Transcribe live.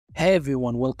Hey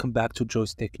everyone, welcome back to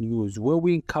Joystick News, where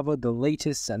we cover the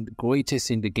latest and greatest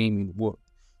in the gaming world.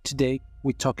 Today,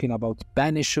 we're talking about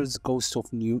Banishers Ghost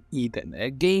of New Eden,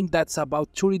 a game that's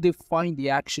about to redefine the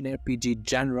action RPG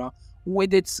genre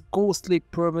with its ghostly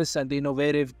premise and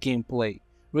innovative gameplay.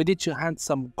 Ready to hunt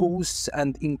some ghosts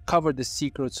and uncover the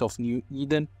secrets of New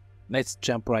Eden? Let's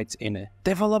jump right in it.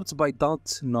 Developed by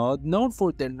Nod, known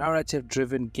for their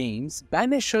narrative-driven games,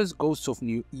 Banishers Ghost of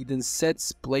New Eden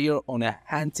sets player on a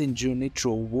hunting journey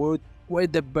through a world where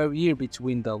the barrier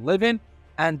between the living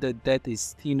and the dead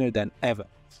is thinner than ever.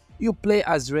 You play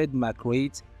as Red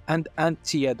McRae and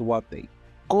Antia Duarte,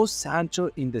 ghost hunter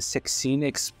in the sex scene,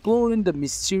 exploring the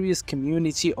mysterious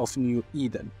community of New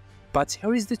Eden. But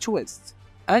here is the twist.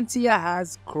 Antia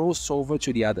has crossed over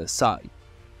to the other side,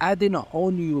 adding a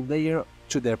whole new layer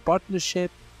to their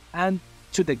partnership and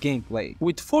to the gameplay.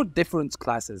 With 4 different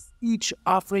classes, each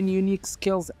offering unique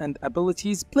skills and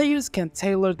abilities, players can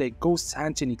tailor their ghost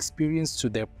hunting experience to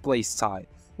their playstyle.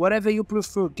 Whatever you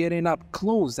prefer, getting up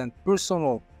close and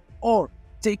personal or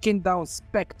taking down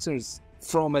specters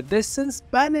from a distance,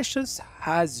 Banishers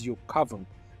has you covered.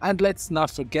 And let's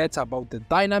not forget about the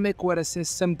dynamic weather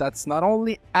system that not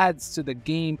only adds to the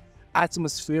game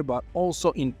atmosphere but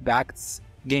also impacts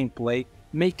gameplay,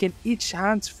 making each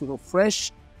hunt feel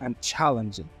fresh and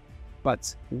challenging.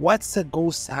 But what's a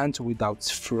ghost hunt without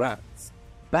friends?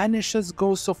 Banishers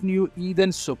Ghost of New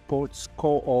Eden supports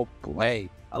co-op play,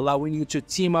 allowing you to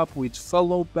team up with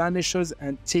fellow Banishers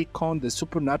and take on the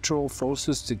supernatural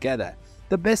forces together.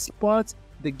 The best part,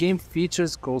 the game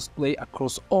features crossplay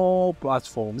across all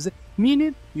platforms,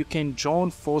 meaning you can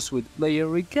join force with players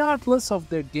regardless of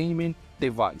their gaming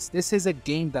device. This is a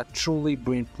game that truly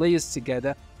brings players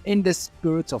together in the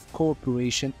spirit of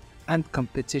cooperation and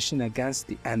competition against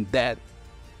the undead.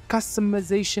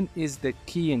 Customization is the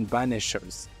key in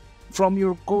Banishers. From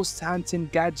your ghost hunting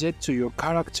gadget to your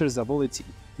character's ability,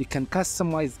 you can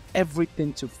customize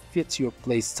everything to fit your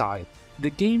playstyle.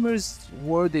 The gamer's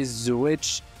world is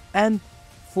rich and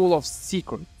full of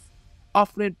secrets,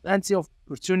 offering plenty of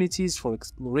opportunities for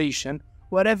exploration,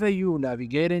 wherever you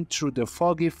navigating through the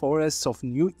foggy forests of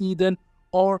New Eden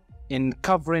or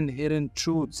uncovering hidden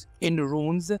truths in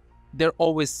ruins, there's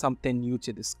always something new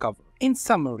to discover. In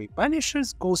summary,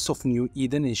 Banishers Ghost of New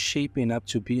Eden is shaping up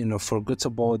to be an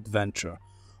unforgettable adventure.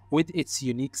 With its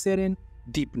unique setting,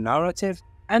 deep narrative,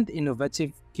 and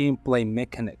innovative gameplay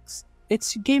mechanics,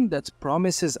 it's a game that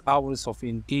promises hours of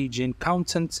engaging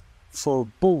content for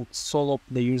both solo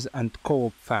players and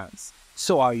co-op fans.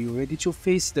 So are you ready to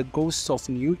face the ghosts of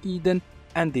New Eden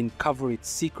and uncover its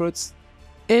secrets?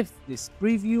 If this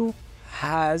preview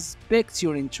has piqued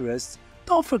your interest,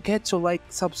 don't forget to like,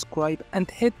 subscribe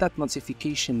and hit that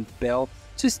notification bell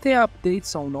to stay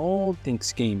updated on all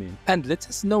things gaming. And let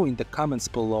us know in the comments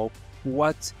below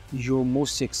what you're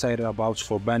most excited about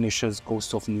for Banishers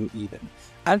Ghost of New Eden.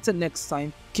 Until next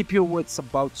time, keep your wits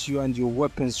about you and your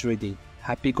weapons ready.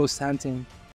 Happy ghost hunting!